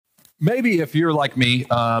maybe if you're like me,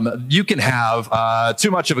 you can have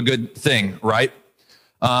too much of a good thing, right?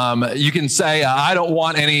 You can say, I don't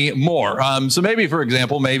want any more. So maybe, for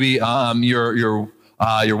example, maybe your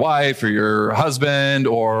wife or your husband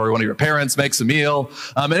or one of your parents makes a meal.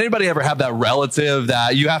 And anybody ever have that relative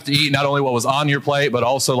that you have to eat not only what was on your plate, but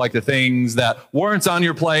also like the things that weren't on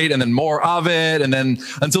your plate and then more of it. And then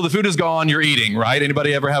until the food is gone, you're eating, right?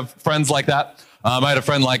 Anybody ever have friends like that? I had a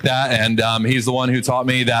friend like that, and he's the one who taught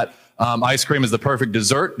me that ice cream is the perfect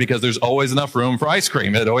dessert because there's always enough room for ice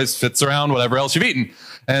cream. It always fits around whatever else you've eaten.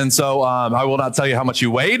 And so I will not tell you how much you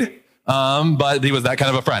weighed, but he was that kind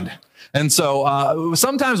of a friend. And so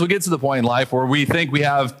sometimes we get to the point in life where we think we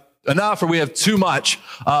have enough or we have too much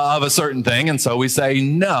of a certain thing, and so we say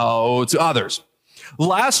no to others.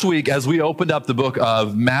 Last week, as we opened up the book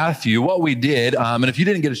of Matthew, what we did, and if you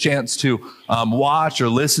didn't get a chance to watch or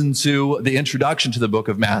listen to the introduction to the book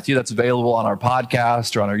of Matthew, that's available on our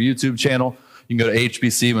podcast or on our YouTube channel. You can go to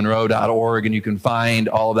hbcmonroe.org and you can find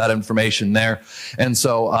all of that information there. And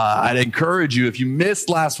so I'd encourage you, if you missed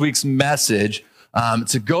last week's message,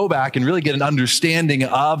 to go back and really get an understanding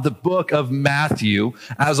of the book of Matthew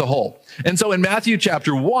as a whole. And so in Matthew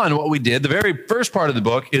chapter 1, what we did, the very first part of the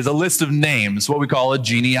book is a list of names, what we call a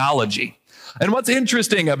genealogy. And what's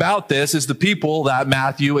interesting about this is the people that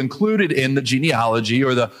Matthew included in the genealogy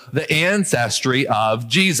or the ancestry of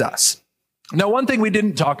Jesus. Now, one thing we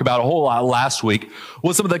didn't talk about a whole lot last week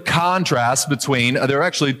was some of the contrast between, there are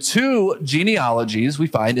actually two genealogies we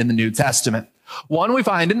find in the New Testament. One we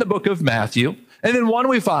find in the book of Matthew, and then one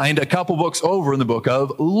we find a couple books over in the book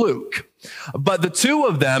of Luke. But the two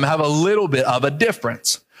of them have a little bit of a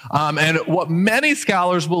difference. And what many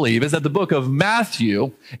scholars believe is that the book of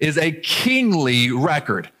Matthew is a kingly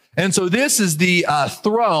record. And so this is the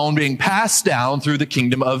throne being passed down through the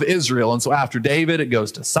kingdom of Israel. And so after David, it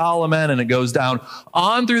goes to Solomon, and it goes down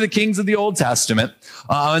on through the kings of the Old Testament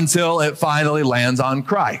until it finally lands on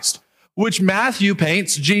Christ, which Matthew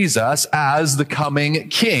paints Jesus as the coming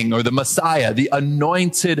king or the Messiah, the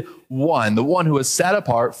anointed one, the one who is set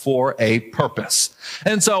apart for a purpose.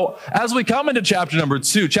 And so as we come into chapter number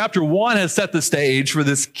 2, chapter 1 has set the stage for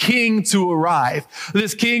this king to arrive,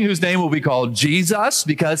 this king whose name will be called Jesus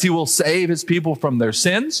because he will save his people from their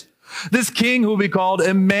sins. This king who will be called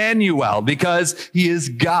Emmanuel because he is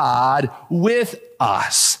God with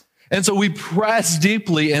us. And so we press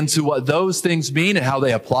deeply into what those things mean and how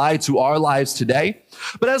they apply to our lives today.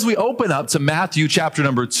 But as we open up to Matthew chapter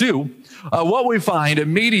number 2, what we find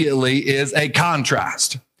immediately is a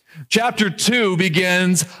contrast. Chapter 2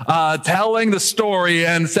 begins telling the story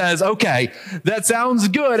and says, okay, that sounds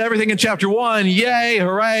good. Everything in chapter 1, yay,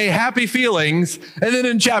 hooray, happy feelings. And then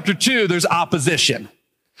in chapter 2, there's opposition.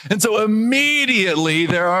 And so immediately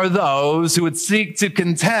there are those who would seek to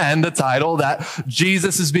contend the title that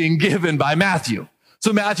Jesus is being given by Matthew.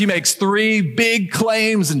 So Matthew makes 3 big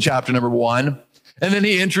claims in chapter number 1, and then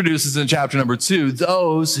he introduces in chapter number 2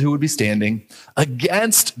 those who would be standing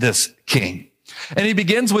against this king. And he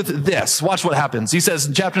begins with this. Watch what happens. He says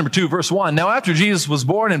in chapter number 2, verse 1, now after Jesus was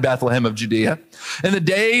born in Bethlehem of Judea, in the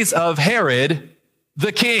days of Herod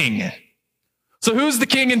the king. So who's the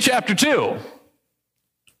king in chapter 2?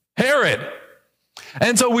 Herod.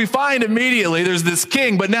 And so we find immediately there's this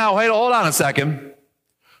king, but now, hey, hold on a second.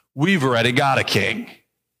 We've already got a king,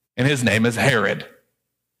 and his name is Herod.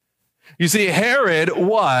 You see, Herod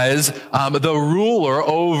was the ruler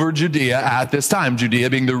over Judea at this time, Judea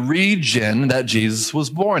being the region that Jesus was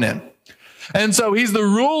born in. And so he's the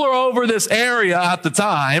ruler over this area at the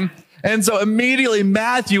time. And so immediately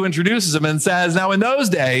Matthew introduces him and says, now in those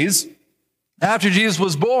days, after Jesus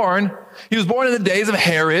was born, he was born in the days of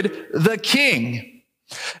Herod the king.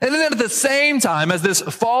 And then at the same time as this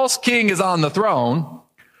false king is on the throne,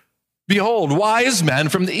 behold, wise men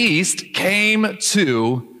from the east came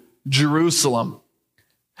to Jerusalem.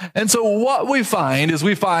 And so what we find is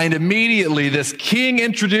we find immediately this king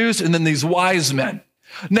introduced and then these wise men.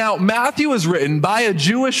 Now, Matthew is written by a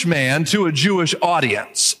Jewish man to a Jewish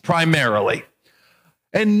audience, primarily.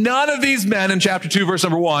 And none of these men in chapter 2, verse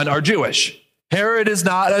number 1 are Jewish. Herod is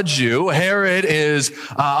not a Jew. Herod is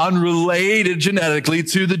unrelated genetically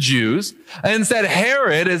to the Jews. And instead,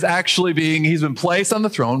 Herod is actually he's been placed on the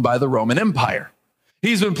throne by the Roman Empire.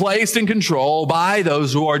 He's been placed in control by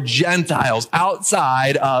those who are Gentiles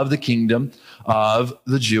outside of the kingdom of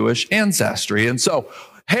the Jewish ancestry. And so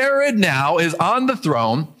Herod now is on the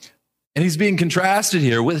throne, and he's being contrasted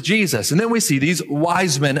here with Jesus. And then we see these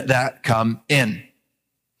wise men that come in.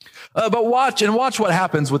 But watch what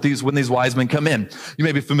happens with when these wise men come in. You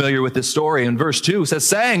may be familiar with this story. In verse 2 it says,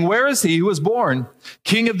 saying, where is he who was born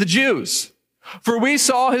King of the Jews? For we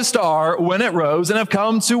saw his star when it rose and have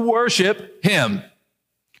come to worship him.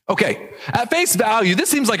 Okay, at face value, this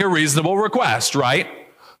seems like a reasonable request, right?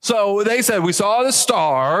 So they said, we saw the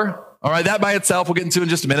star. All right, that by itself, we'll get into in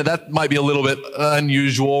just a minute. That might be a little bit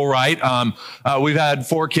unusual, right? We've had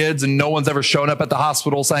 4 kids and no one's ever shown up at the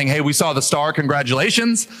hospital saying, hey, we saw the star,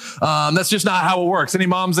 congratulations. That's just not how it works. Any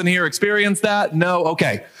moms in here experience that? No?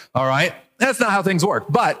 Okay. All right. That's not how things work.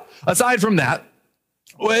 But aside from that,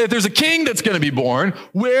 if there's a king that's going to be born,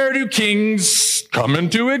 where do kings come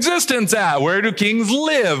into existence at? Where do kings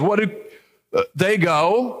live? What do they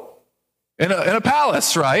go? In a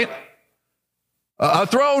palace, right? A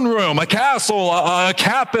throne room, a castle, a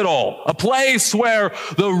capital, a place where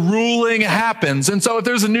the ruling happens. And so if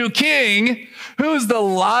there's a new king, who's the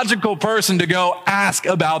logical person to go ask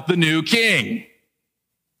about the new king?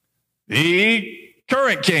 The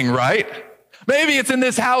current king, right? Maybe it's in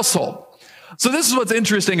this household. So this is what's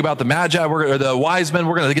interesting about the Magi, or the wise men.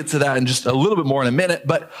 We're going to get to that in just a little bit more in a minute.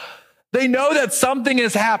 But they know that something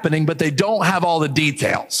is happening, but they don't have all the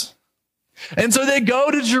details. And so they go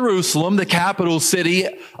to Jerusalem, the capital city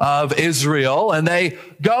of Israel, and they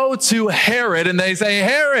go to Herod and they say,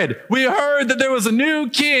 Herod, we heard that there was a new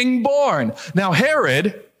king born. Now,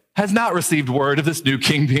 Herod has not received word of this new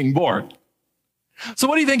king being born. So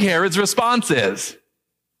what do you think Herod's response is?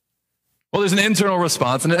 Well, there's an internal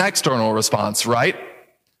response and an external response, right?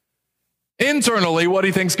 Internally, what do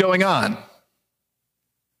you think's going on?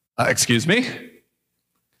 Excuse me?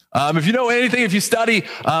 If you know anything, if you study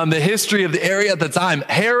the history of the area at the time,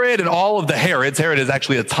 Herod and all of the Herods, Herod is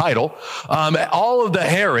actually a title, all of the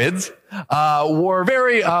Herods were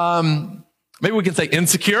very, maybe we can say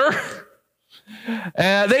insecure.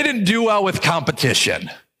 And they didn't do well with competition.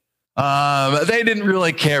 They didn't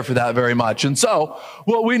really care for that very much. And so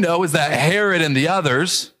what we know is that Herod and the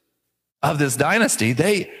others of this dynasty,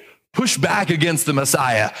 they push back against the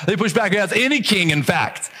Messiah. They push back against any king, in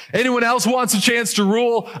fact. Anyone else wants a chance to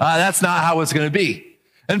rule, that's not how it's going to be.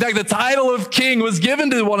 In fact, the title of king was given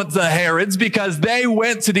to one of the Herods because they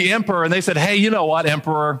went to the emperor and they said, hey, you know what,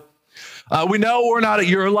 emperor? We know we're not at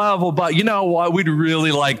your level, but you know what? We'd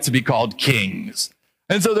really like to be called kings.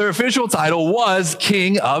 And so their official title was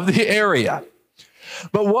king of the area.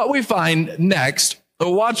 But what we find next,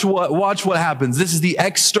 watch what happens. This is the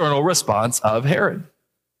external response of Herod.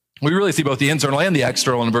 We really see both the internal and the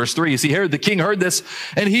external in verse 3. You see, Herod the king heard this,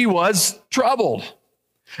 and he was troubled,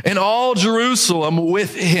 and all Jerusalem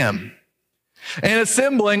with him. And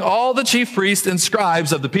assembling all the chief priests and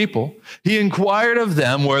scribes of the people, he inquired of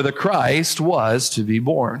them where the Christ was to be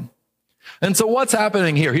born. And so what's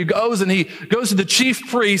happening here? He goes to the chief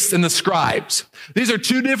priests and the scribes. These are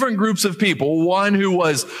 2 different groups of people. One who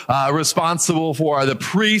was responsible for the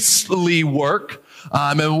priestly work,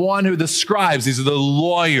 and one who the scribes, these are the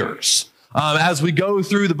lawyers. As we go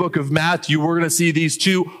through the book of Matthew, we're going to see these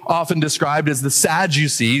 2 often described as the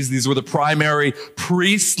Sadducees. These were the primary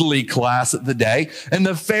priestly class of the day, and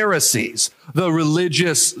the Pharisees, the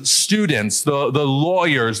religious students, the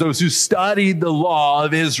lawyers, those who studied the law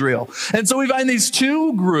of Israel. And so we find these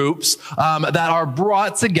 2 groups that are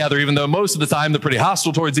brought together, even though most of the time they're pretty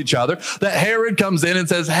hostile towards each other, that Herod comes in and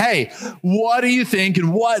says, hey, what do you think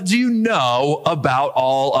and what do you know about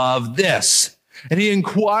all of this? And he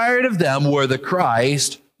inquired of them where the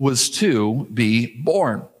Christ was to be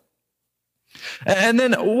born. And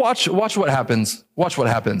then watch what happens. Watch what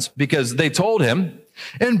happens. Because they told him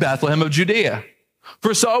in Bethlehem of Judea.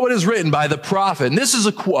 For so it is written by the prophet. And this is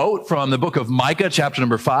a quote from the book of Micah, chapter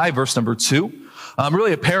number 5, verse number 2.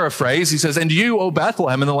 Really a paraphrase. He says, and you, O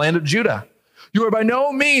Bethlehem, in the land of Judah, you are by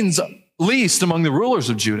no means least among the rulers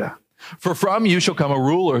of Judah. For from you shall come a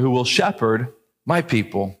ruler who will shepherd my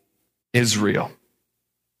people Israel.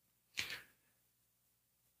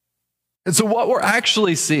 And so what we're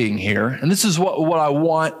actually seeing here, and this is what I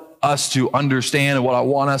want us to understand and what I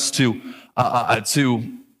want us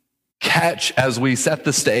to catch as we set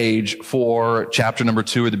the stage for chapter number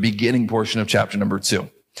 2, or the beginning portion of chapter number 2.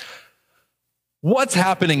 What's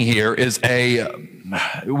happening here is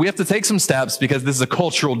we have to take some steps because this is a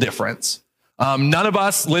cultural difference. None of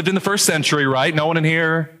us lived in the first century, right? No one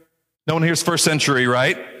here's first century,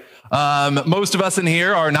 right? Most of us in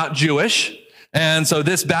here are not Jewish. And so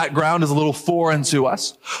this background is a little foreign to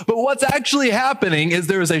us. But what's actually happening is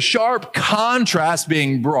there is a sharp contrast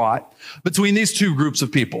being brought between these 2 groups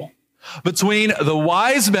of people. Between the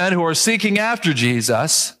wise men who are seeking after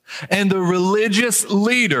Jesus and the religious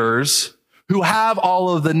leaders who have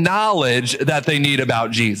all of the knowledge that they need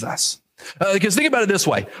about Jesus. Because think about it this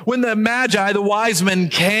way. When the Magi, the wise men,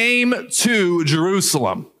 came to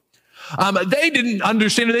Jerusalem, they didn't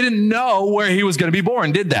understand, they didn't know where he was going to be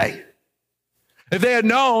born, did they? If they had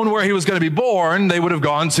known where he was going to be born, they would have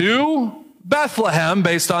gone to Bethlehem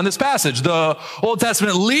based on this passage. The Old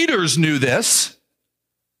Testament leaders knew this,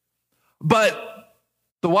 but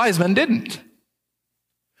the wise men didn't.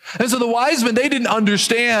 And so the wise men, they didn't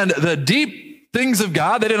understand the deep things of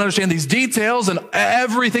God. They didn't understand these details and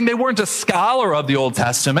everything. They weren't a scholar of the Old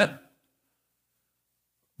Testament,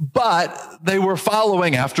 but they were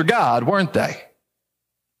following after God, weren't they?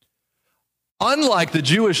 Unlike the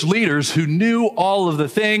Jewish leaders who knew all of the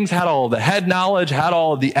things, had all of the head knowledge, had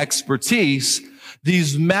all of the expertise,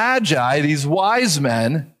 these magi, these wise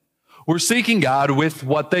men, were seeking God with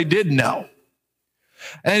what they did know.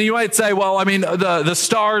 And you might say, well, I mean, the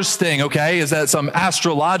stars thing, okay, is that some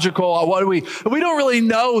astrological, we don't really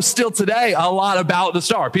know still today a lot about the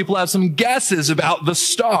star. People have some guesses about the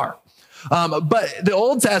star. But the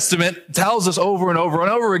Old Testament tells us over and over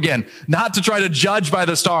and over again not to try to judge by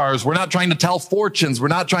the stars. We're not trying to tell fortunes. We're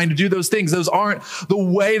not trying to do those things. Those aren't the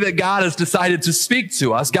way that God has decided to speak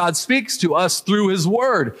to us. God speaks to us through his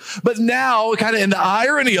word. But now, kind of in the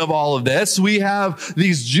irony of all of this, we have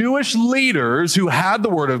these Jewish leaders who had the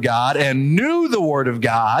word of God and knew the word of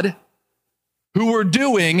God, who were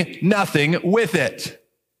doing nothing with it.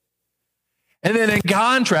 And then in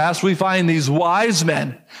contrast, we find these wise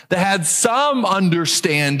men that had some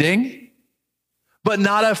understanding, but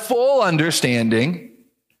not a full understanding,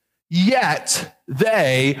 yet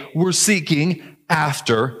they were seeking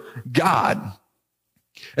after God.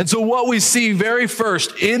 And so what we see very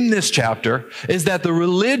first in this chapter is that the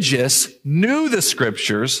religious knew the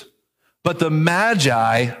scriptures, but the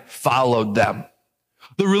magi followed them.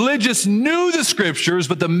 The religious knew the scriptures,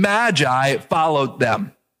 but the magi followed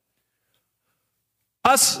them.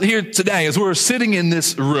 Us here today, as we're sitting in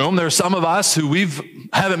this room, there are some of us who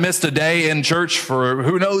haven't missed a day in church for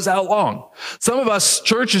who knows how long. Some of us,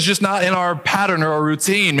 church is just not in our pattern or our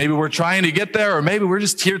routine. Maybe we're trying to get there, or maybe we're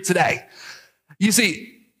just here today. You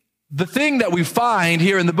see, the thing that we find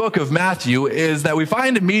here in the book of Matthew is that we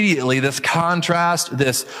find immediately this contrast,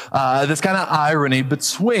 this kind of irony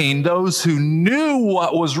between those who knew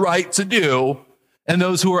what was right to do and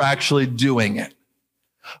those who were actually doing it.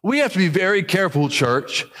 We have to be very careful,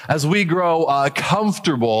 church, as we grow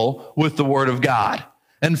comfortable with the Word of God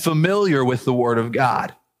and familiar with the Word of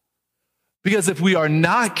God. Because if we are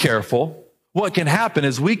not careful, what can happen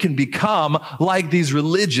is we can become like these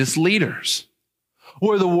religious leaders,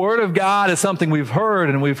 where the Word of God is something we've heard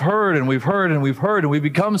and we've heard and we've heard and we've heard, and we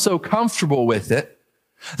become so comfortable with it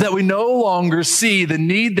that we no longer see the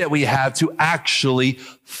need that we have to actually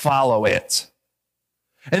follow it.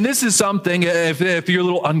 And this is something, if you're a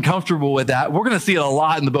little uncomfortable with that, we're going to see it a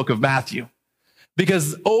lot in the book of Matthew.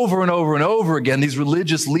 Because over and over and over again, these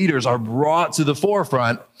religious leaders are brought to the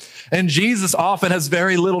forefront, and Jesus often has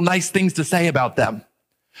very little nice things to say about them.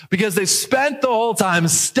 Because they spent the whole time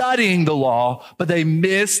studying the law, but they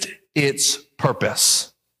missed its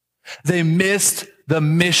purpose. They missed the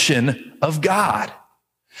mission of God.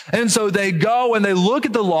 And so they go and they look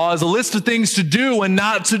at the law as a list of things to do and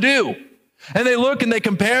not to do. And they look and they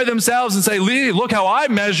compare themselves and say, look how I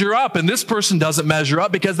measure up, and this person doesn't measure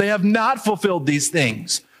up because they have not fulfilled these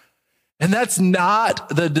things. And that's not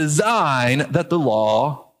the design that the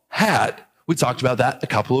law had. We talked about that a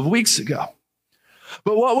couple of weeks ago.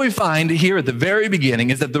 But what we find here at the very beginning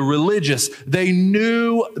is that the religious, they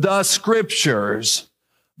knew the scriptures,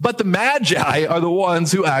 but the magi are the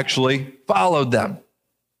ones who actually followed them.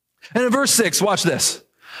 And in verse 6, watch this.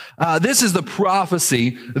 This is the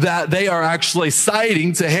prophecy that they are actually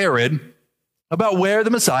citing to Herod about where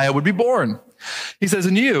the Messiah would be born. He says,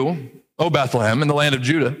 "And you, O Bethlehem, in the land of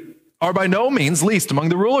Judah, are by no means least among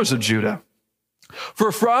the rulers of Judah.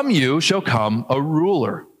 For from you shall come a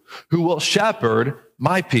ruler who will shepherd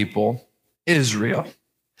my people, Israel."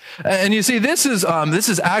 And you see, this is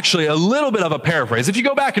actually a little bit of a paraphrase. If you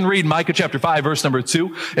go back and read Micah chapter 5, verse number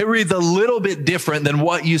 2, it reads a little bit different than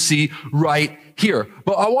what you see right here.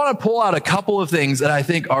 But I want to pull out a couple of things that I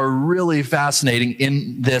think are really fascinating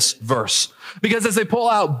in this verse. Because as they pull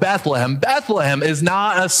out Bethlehem, Bethlehem is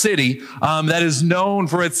not a city that is known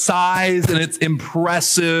for its size and its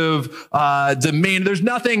impressive demeanor. There's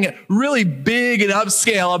nothing really big and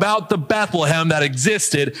upscale about the Bethlehem that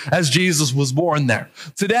existed as Jesus was born there.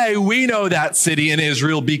 Today, we know that city in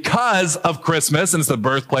Israel because of Christmas, and it's the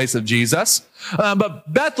birthplace of Jesus.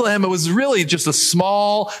 But Bethlehem, it was really just a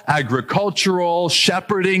small agricultural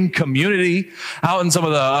shepherding community out in some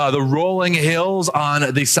of the rolling hills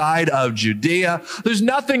on the side of Judea. There's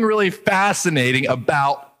nothing really fascinating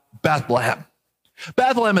about Bethlehem.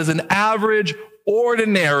 Bethlehem is an average,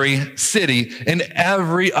 ordinary city in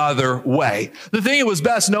every other way. The thing it was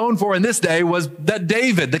best known for in this day was that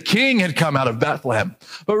David, the king, had come out of Bethlehem.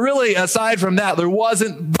 But really, aside from that, there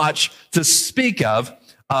wasn't much to speak of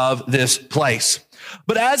this place.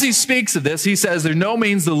 But as he speaks of this, he says, they're no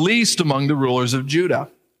means the least among the rulers of Judah.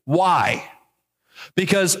 Why?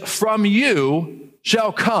 Because from you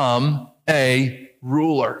shall come a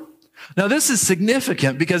ruler. Now, this is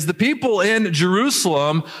significant because the people in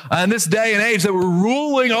Jerusalem in this day and age that were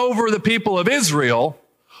ruling over the people of Israel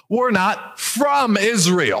were not from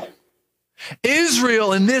Israel.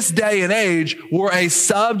 Israel in this day and age were a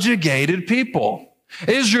subjugated people.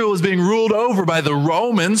 Israel was being ruled over by the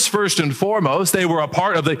Romans, first and foremost. They were a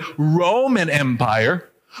part of the Roman Empire.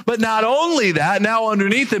 But not only that, now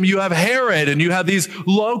underneath them, you have Herod and you have these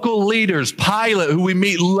local leaders, Pilate, who we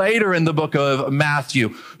meet later in the book of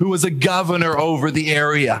Matthew, who was a governor over the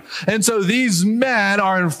area. And so these men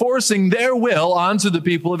are enforcing their will onto the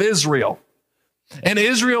people of Israel. And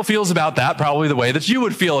Israel feels about that probably the way that you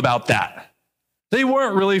would feel about that. They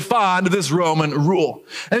weren't really fond of this Roman rule.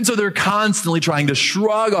 And so they're constantly trying to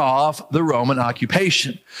shrug off the Roman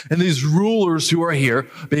occupation and these rulers who are here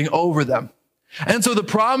being over them. And so the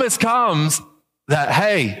promise comes that,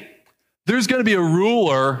 hey, there's going to be a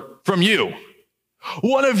ruler from you.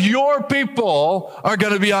 One of your people are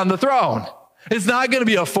going to be on the throne. It's not going to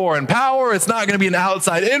be a foreign power. It's not going to be an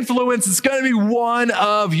outside influence. It's going to be one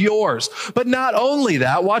of yours. But not only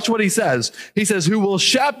that, watch what he says. He says, who will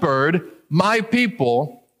shepherd my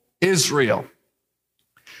people, Israel.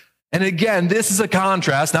 And again, this is a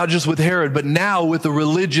contrast, not just with Herod, but now with the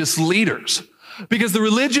religious leaders. Because the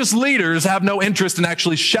religious leaders have no interest in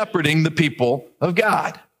actually shepherding the people of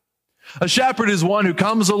God. A shepherd is one who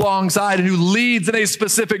comes alongside and who leads in a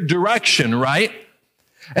specific direction, right?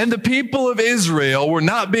 And the people of Israel were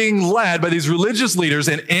not being led by these religious leaders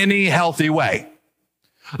in any healthy way.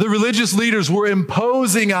 The religious leaders were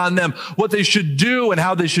imposing on them what they should do and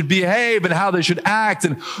how they should behave and how they should act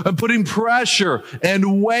and putting pressure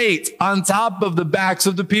and weight on top of the backs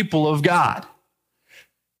of the people of God.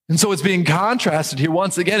 And so it's being contrasted here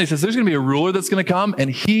once again. He says there's going to be a ruler that's going to come and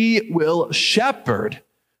he will shepherd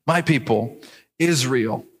my people,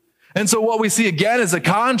 Israel. And so what we see again is a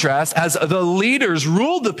contrast as the leaders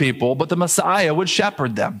ruled the people, but the Messiah would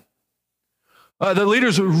shepherd them. The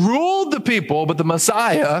leaders ruled the people, but the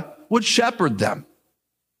Messiah would shepherd them.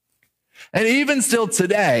 And even still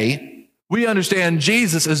today, we understand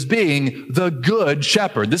Jesus as being the good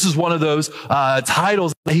shepherd. This is one of those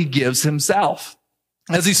titles that he gives himself.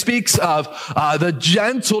 As he speaks of the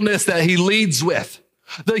gentleness that he leads with,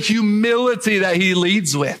 the humility that he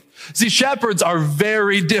leads with. See, shepherds are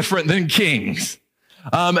very different than kings.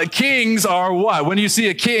 Kings are what? When you see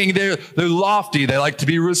a king, they're lofty. They like to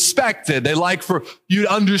be respected. They like for you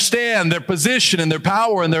to understand their position and their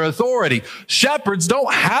power and their authority. Shepherds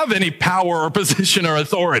don't have any power or position or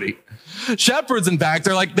authority. Shepherds, in fact,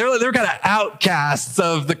 they're kind of outcasts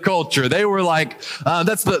of the culture. They were like,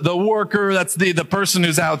 that's the worker, that's the person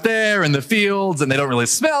who's out there in the fields, and they don't really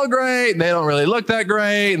smell great, and they don't really look that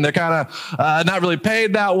great, and they're kind of not really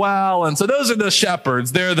paid that well. And so those are the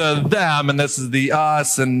shepherds. They're the them, and this is the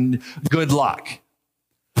us, and good luck.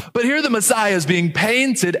 But here the Messiah is being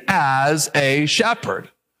painted as a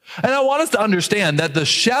shepherd. And I want us to understand that the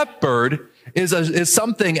shepherd is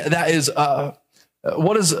something that is...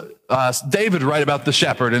 what does David write about the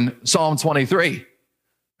shepherd in Psalm 23?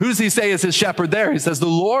 Who does he say is his shepherd there? He says, the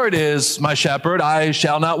Lord is my shepherd, I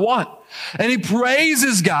shall not want. And he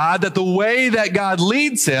praises God that the way that God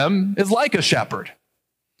leads him is like a shepherd.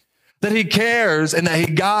 That he cares and that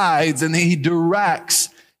he guides and that he directs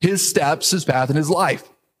his steps, his path, and his life.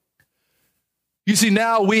 You see,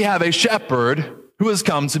 now we have a shepherd who has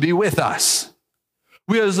come to be with us.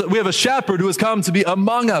 We have a shepherd who has come to be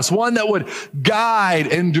among us, one that would guide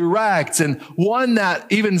and direct, and one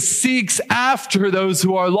that even seeks after those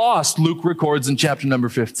who are lost, Luke records in chapter number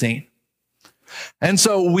 15. And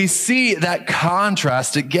so we see that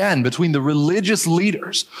contrast again between the religious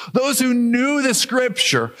leaders, those who knew the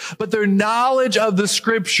scripture, but their knowledge of the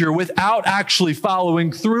scripture without actually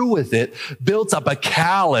following through with it built up a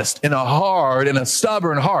calloused and a hard and a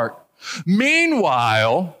stubborn heart.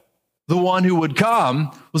 Meanwhile, the one who would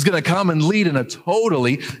come was going to come and lead in a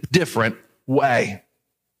totally different way.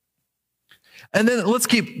 And then let's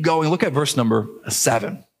keep going. Look at verse number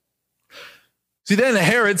 7. See, then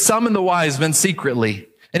Herod summoned the wise men secretly,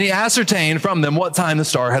 and he ascertained from them what time the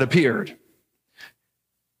star had appeared.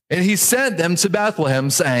 And he sent them to Bethlehem,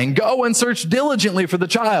 saying, go and search diligently for the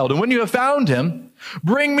child, and when you have found him,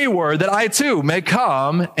 bring me word that I too may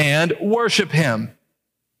come and worship him.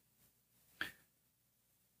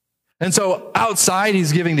 And so outside,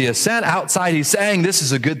 he's giving the assent. Outside, he's saying, this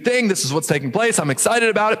is a good thing. This is what's taking place. I'm excited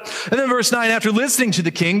about it. And then verse 9, after listening to the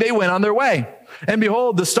king, they went on their way. And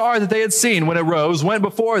behold, the star that they had seen when it rose went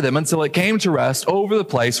before them until it came to rest over the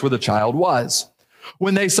place where the child was.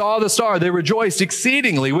 When they saw the star, they rejoiced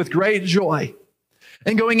exceedingly with great joy.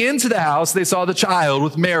 And going into the house, they saw the child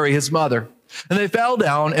with Mary, his mother. And they fell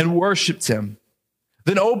down and worshiped him.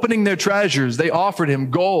 Then opening their treasures, they offered him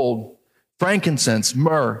gold, frankincense,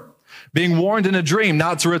 myrrh. Being warned in a dream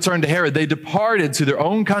not to return to Herod, they departed to their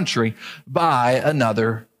own country by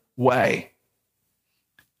another way.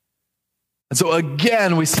 And so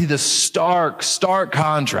again, we see this stark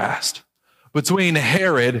contrast between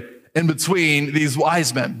Herod and between these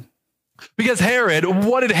wise men. Because Herod,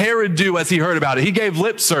 what did Herod do as he heard about it? He gave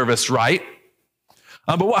lip service, right?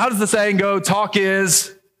 But how does the saying go? Talk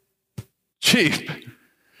is cheap.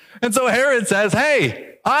 And so Herod says, hey,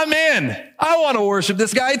 I'm in. I want to worship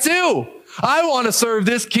this guy too. I want to serve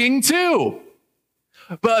this king too.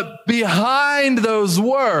 But behind those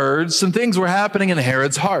words, some things were happening in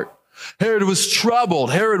Herod's heart. Herod was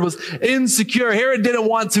troubled. Herod was insecure. Herod didn't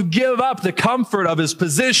want to give up the comfort of his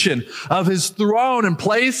position, of his throne, and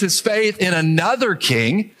place his faith in another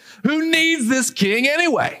king. Who needs this king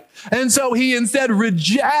anyway? And so he instead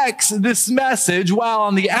rejects this message while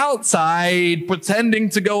on the outside pretending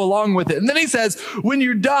to go along with it. And then he says, when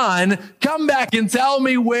you're done, come back and tell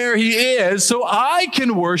me where he is so I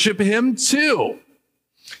can worship him too.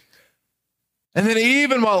 And then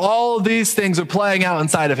even while all of these things are playing out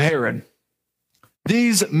inside of Herod,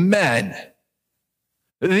 these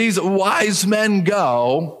wise men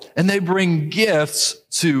go and they bring gifts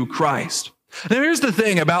to Christ. Now, here's the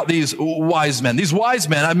thing about these wise men. These wise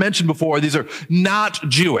men, I mentioned before, these are not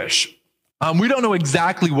Jewish. We don't know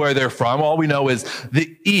exactly where they're from. All we know is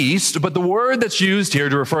the East, but the word that's used here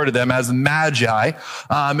to refer to them as magi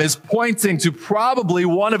is pointing to probably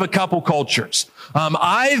one of a couple cultures,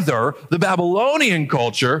 either the Babylonian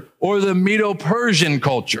culture or the Medo-Persian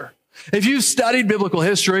culture. If you studied biblical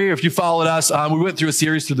history, or if you followed us, we went through a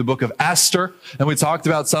series through the book of Esther, and we talked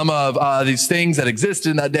about some of these things that existed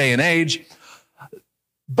in that day and age.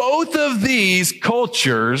 Both of these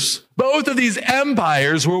cultures, both of these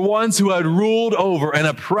empires were ones who had ruled over and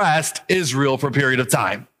oppressed Israel for a period of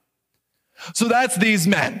time. So that's these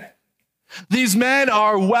men. These men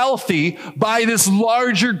are wealthy by this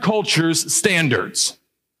larger culture's standards.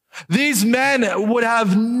 These men would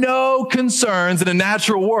have no concerns in a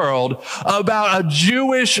natural world about a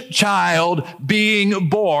Jewish child being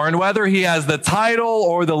born, whether he has the title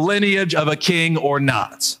or the lineage of a king or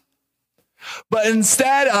not. But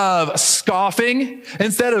instead of scoffing,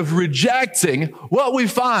 instead of rejecting, what we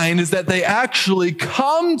find is that they actually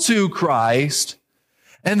come to Christ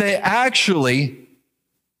and they actually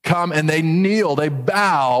come and they kneel, they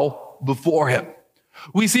bow before him.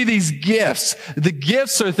 We see these gifts. The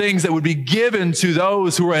gifts are things that would be given to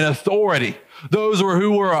those who are in authority, those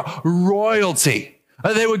who were royalty.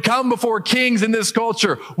 They would come before kings in this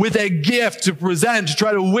culture with a gift to present, to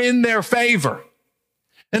try to win their favor.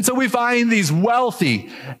 And so we find these wealthy,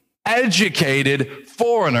 educated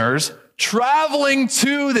foreigners traveling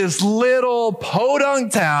to this little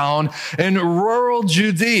podunk town in rural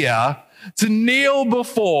Judea to kneel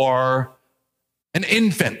before an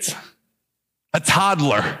infant, a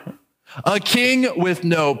toddler, a king with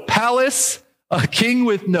no palace, a king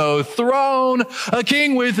with no throne, a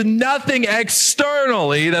king with nothing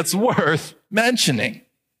externally that's worth mentioning.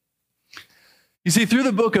 You see, through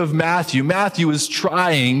the book of Matthew, Matthew is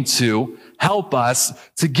trying to help us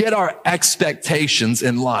to get our expectations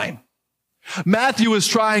in line. Matthew is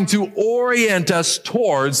trying to orient us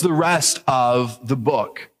towards the rest of the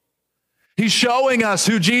book. He's showing us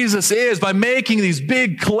who Jesus is by making these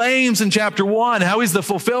big claims in chapter 1, how he's the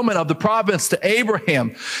fulfillment of the promise to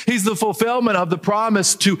Abraham. He's the fulfillment of the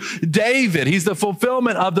promise to David. He's the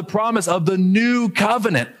fulfillment of the promise of the new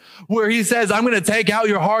covenant, where he says, I'm going to take out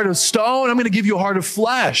your heart of stone. I'm going to give you a heart of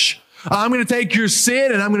flesh. I'm going to take your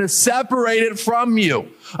sin and I'm going to separate it from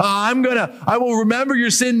you. I will remember your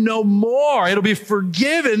sin no more. It'll be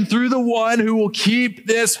forgiven through the one who will keep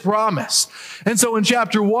this promise. And so in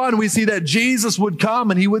chapter 1, we see that Jesus would come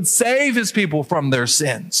and he would save his people from their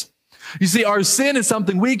sins. You see, our sin is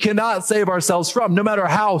something we cannot save ourselves from. No matter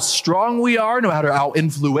how strong we are, no matter how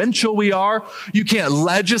influential we are, you can't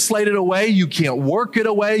legislate it away. You can't work it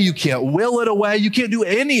away. You can't will it away. You can't do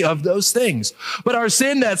any of those things. But our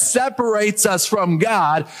sin that separates us from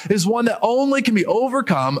God is one that only can be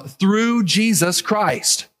overcome through Jesus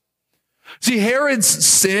Christ. See, Herod's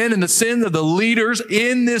sin and the sins of the leaders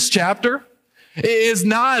in this chapter is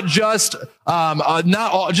not just all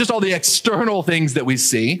the external things that we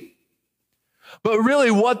see. But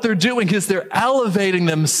really what they're doing is they're elevating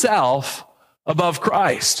themselves above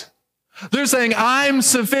Christ. They're saying, I'm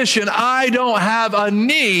sufficient. I don't have a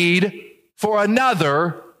need for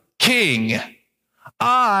another king.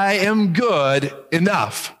 I am good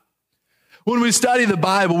enough. When we study the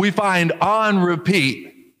Bible, we find on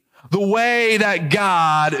repeat the way that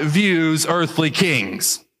God views earthly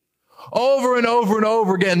kings. Over and over and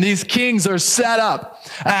over again, these kings are set up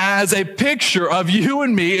as a picture of you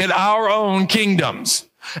and me in our own kingdoms.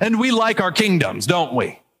 And we like our kingdoms, don't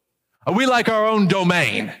we? We like our own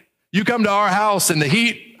domain. You come to our house and the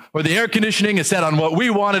heat or the air conditioning is set on what we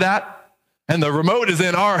want it at, and the remote is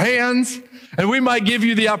in our hands, and we might give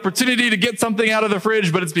you the opportunity to get something out of the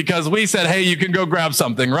fridge, but it's because we said, hey, you can go grab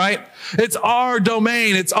something, right? It's our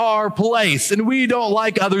domain, it's our place, and we don't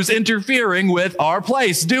like others interfering with our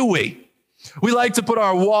place, do we? We like to put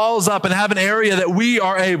our walls up and have an area that we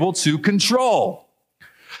are able to control.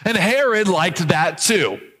 And Herod liked that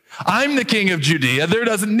too. I'm the king of Judea. There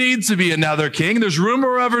doesn't need to be another king. There's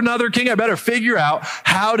rumor of another king. I better figure out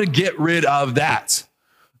how to get rid of that.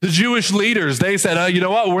 The Jewish leaders, they said, you know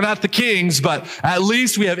what? We're not the kings, but at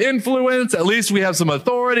least we have influence. At least we have some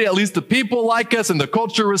authority. At least the people like us and the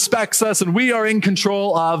culture respects us, and we are in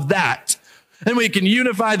control of that. And we can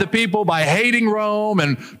unify the people by hating Rome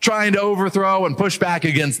and trying to overthrow and push back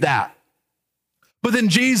against that. But then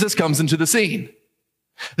Jesus comes into the scene.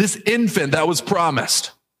 This infant that was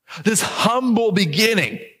promised. This humble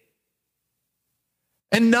beginning.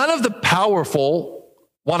 And none of the powerful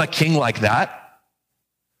want a king like that.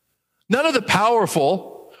 None of the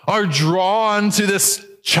powerful are drawn to this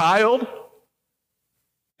child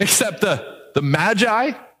except the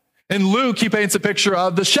Magi. In Luke, he paints a picture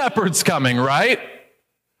of the shepherds coming, right?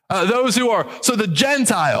 Those who are, so the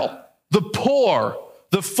Gentile, the poor,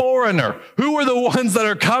 the foreigner, who are the ones that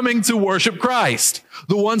are coming to worship Christ?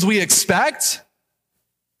 The ones we expect?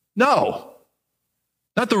 No,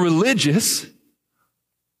 not the religious,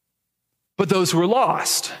 but those who are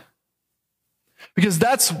lost. Because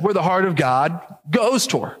that's where the heart of God goes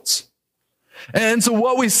towards. And so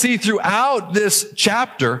what we see throughout this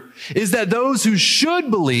chapter is that those who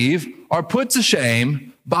should believe are put to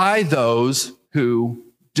shame by those who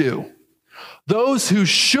do. Those who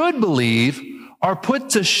should believe are put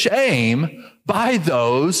to shame by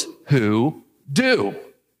those who do.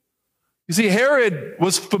 You see, Herod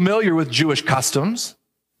was familiar with Jewish customs.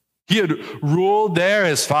 He had ruled there.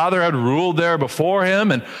 His father had ruled there before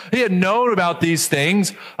him, and he had known about these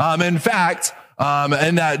things. In fact,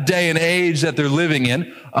 in that day and age that they're living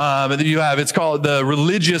in, it's called the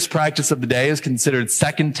religious practice of the day is considered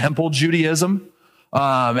Second Temple Judaism.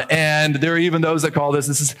 And there are even those that call this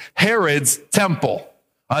is Herod's temple.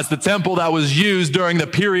 It's the temple that was used during the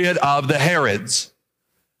period of the Herods.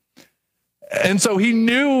 And so he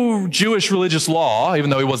knew Jewish religious law, even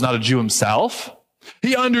though he was not a Jew himself.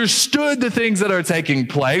 He understood the things that are taking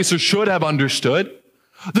place, or should have understood.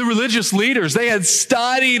 The religious leaders, they had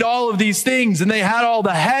studied all of these things, and they had all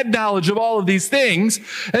the head knowledge of all of these things.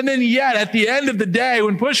 And then yet, at the end of the day,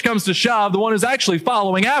 when push comes to shove, the one who's actually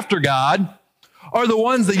following after God are the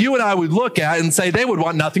ones that you and I would look at and say they would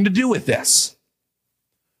want nothing to do with this.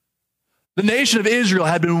 The nation of Israel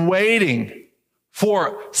had been waiting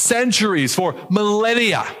for centuries, for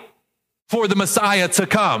millennia, for the Messiah to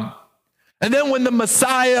come. And then when the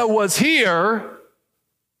Messiah was here,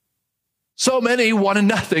 so many wanted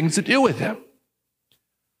nothing to do with him.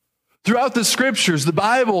 Throughout the scriptures, the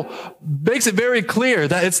Bible makes it very clear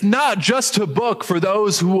that it's not just a book for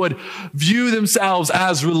those who would view themselves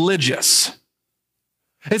as religious.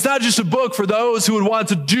 It's not just a book for those who would want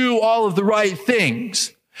to do all of the right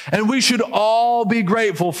things. And we should all be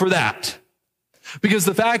grateful for that. Because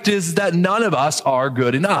the fact is that none of us are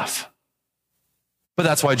good enough. But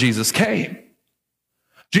that's why Jesus came.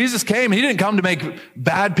 Jesus came, he didn't come to make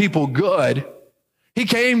bad people good. He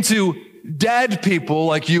came to dead people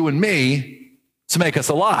like you and me to make us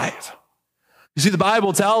alive. You see, the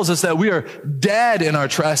Bible tells us that we are dead in our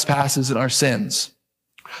trespasses and our sins.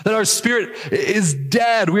 That our spirit is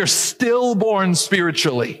dead. We are stillborn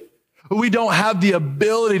spiritually. We don't have the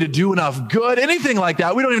ability to do enough good, anything like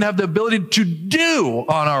that. We don't even have the ability to do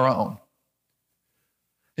on our own.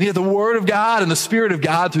 And yet the Word of God and the Spirit of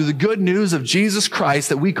God, through the good news of Jesus Christ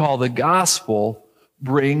that we call the gospel,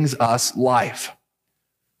 brings us life.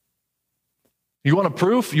 You want a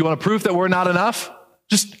proof? You want a proof that we're not enough?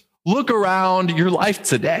 Just look around your life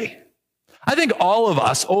today. I think all of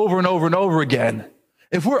us, over and over and over again,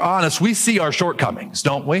 if we're honest, we see our shortcomings,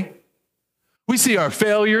 don't we? We see our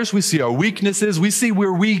failures. We see our weaknesses. We see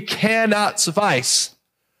where we cannot suffice.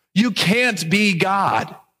 You can't be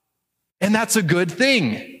God. And that's a good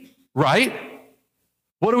thing, right?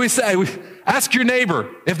 What do we say? Ask your neighbor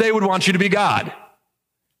if they would want you to be God.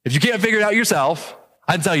 If you can't figure it out yourself,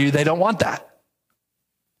 I'd tell you they don't want that.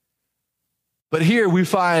 But here we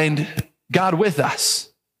find God with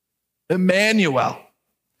us, Emmanuel,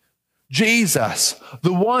 Jesus,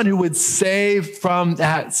 the one who would save from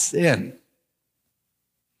that sin.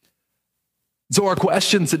 So our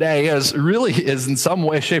question today is in some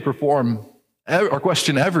way, shape, or form, our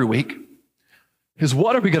question every week is,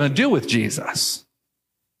 what are we going to do with Jesus?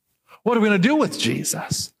 What are we going to do with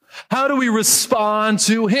Jesus? How do we respond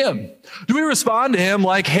to him? Do we respond to him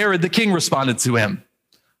like Herod the king responded to him?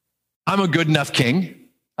 I'm a good enough king.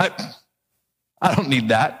 I don't need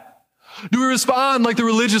that. Do we respond like the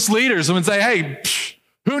religious leaders and say, hey,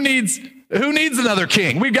 who needs another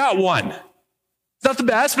king? We got one. It's not the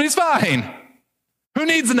best, but he's fine. Who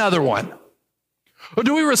needs another one? Or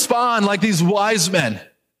do we respond like these wise men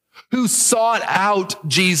who sought out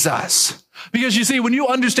Jesus? Because you see, when you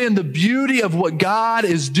understand the beauty of what God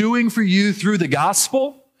is doing for you through the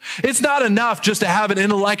gospel, it's not enough just to have an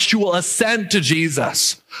intellectual assent to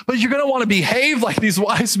Jesus, but you're going to want to behave like these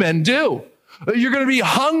wise men do. You're going to be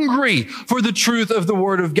hungry for the truth of the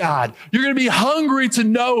word of God. You're going to be hungry to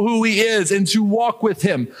know who he is and to walk with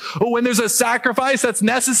him. When there's a sacrifice that's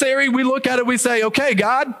necessary, we look at it, we say, okay,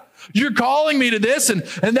 God, you're calling me to this, and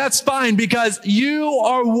that's fine because you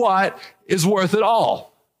are what is worth it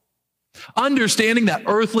all. Understanding that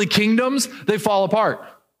earthly kingdoms, they fall apart.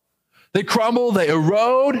 They crumble, they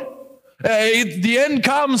erode. The end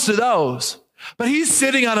comes to those. But he's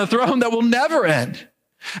sitting on a throne that will never end.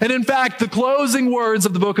 And in fact, the closing words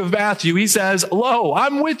of the book of Matthew, he says, lo,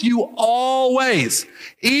 I'm with you always,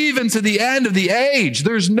 even to the end of the age.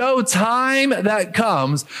 There's no time that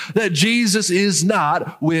comes that Jesus is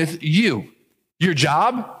not with you. Your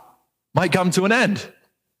job might come to an end.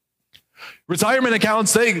 Retirement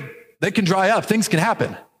accounts, they can dry up. Things can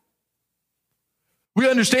happen. We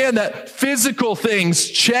understand that physical things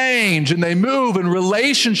change and they move, and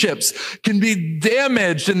relationships can be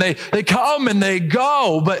damaged and they come and they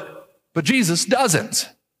go, but Jesus doesn't.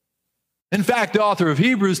 In fact, the author of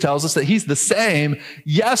Hebrews tells us that he's the same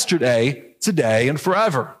yesterday, today, and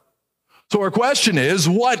forever. So our question is,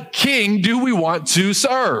 what king do we want to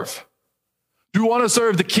serve? Do we want to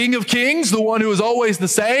serve the King of Kings, the one who is always the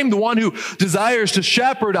same, the one who desires to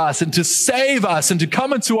shepherd us and to save us and to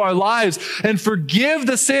come into our lives and forgive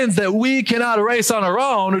the sins that we cannot erase on our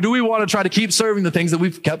own? Or do we want to try to keep serving the things that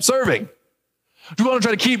we've kept serving? Do we want to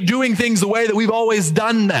try to keep doing things the way that we've always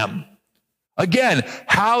done them? Again,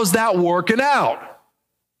 how's that working out?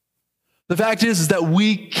 The fact is that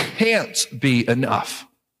we can't be enough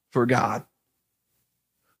for God,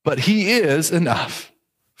 but he is enough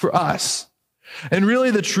for us. And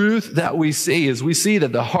really the truth that we see is we see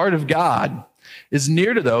that the heart of God is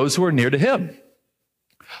near to those who are near to him.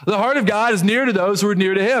 The heart of God is near to those who are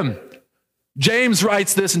near to him. James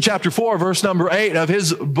writes this in chapter 4, verse number 8 of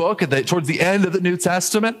his book towards the end of the New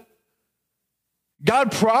Testament.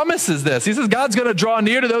 God promises this. He says God's going to draw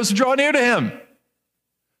near to those who draw near to him.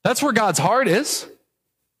 That's where God's heart is.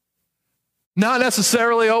 Not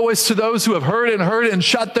necessarily always to those who have heard it and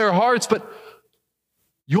shut their hearts, but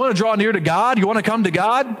you want to draw near to God? You want to come to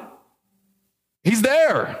God? He's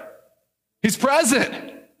there. He's present.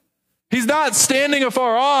 He's not standing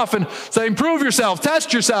afar off and saying, prove yourself,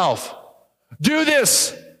 test yourself, do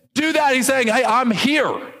this, do that. He's saying, hey, I'm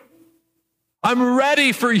here. I'm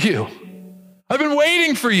ready for you. I've been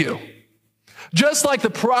waiting for you. Just like the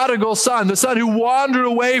prodigal son, the son who wandered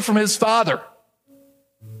away from his father.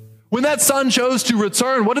 When that son chose to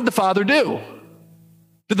return, what did the father do?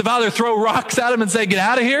 Did the father throw rocks at him and say, get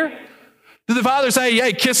out of here? Did the father say,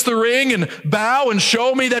 hey, kiss the ring and bow and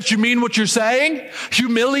show me that you mean what you're saying?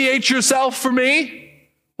 Humiliate yourself for me?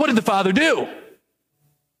 What did the father do?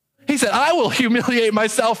 He said, I will humiliate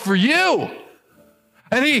myself for you.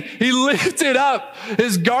 And he lifted up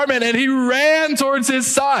his garment and he ran towards his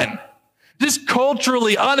son. Just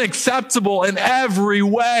culturally unacceptable in every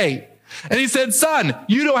way. And he said, son,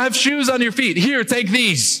 you don't have shoes on your feet. Here, take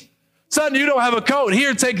these. Son, you don't have a coat.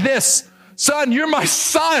 Here, take this. Son, you're my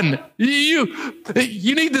son. You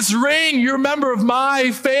need this ring. You're a member of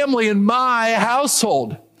my family and my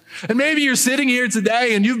household. And maybe you're sitting here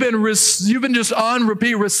today and you've been just on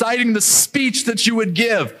repeat reciting the speech that you would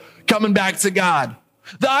give coming back to God.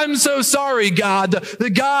 I'm so sorry, God. The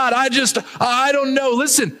God, I don't know.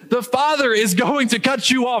 Listen, the Father is going to cut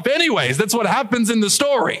you off anyways. That's what happens in the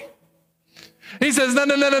story. He says,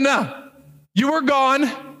 no. You were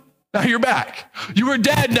gone. Now you're back. You were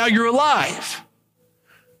dead. Now you're alive.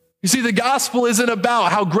 You see, the gospel isn't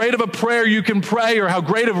about how great of a prayer you can pray or how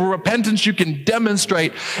great of a repentance you can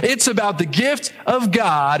demonstrate. It's about the gift of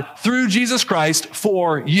God through Jesus Christ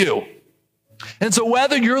for you. And so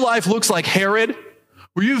whether your life looks like Herod,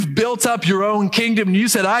 where you've built up your own kingdom and you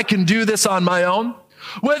said, I can do this on my own,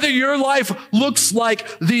 whether your life looks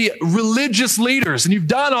like the religious leaders and you've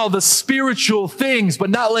done all the spiritual things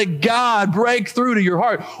but not let God break through to your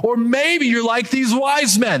heart, or maybe you're like these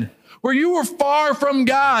wise men, where you were far from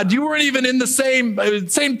God. You weren't even in the same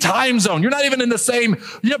time zone. You're not even you're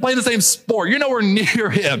not playing the same sport. You're nowhere near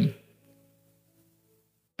him.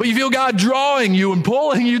 But you feel God drawing you and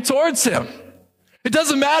pulling you towards him. It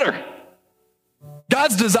doesn't matter.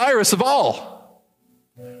 God's desirous of all.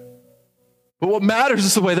 But what matters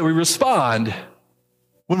is the way that we respond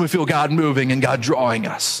when we feel God moving and God drawing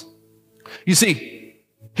us. You see,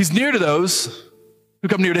 he's near to those who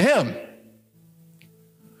come near to him.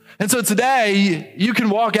 And so today, you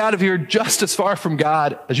can walk out of here just as far from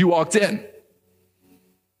God as you walked in.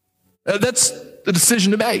 That's the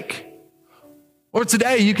decision to make. Or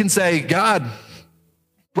today, you can say, God,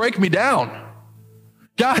 break me down.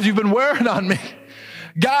 God, you've been wearing on me.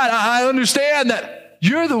 God, I understand that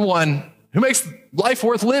you're the one who makes life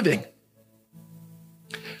worth living.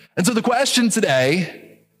 And so the question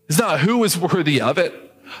today is not who is worthy of it.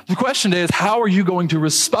 The question is, how are you going to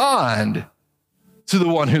respond to the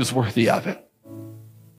one who's worthy of it?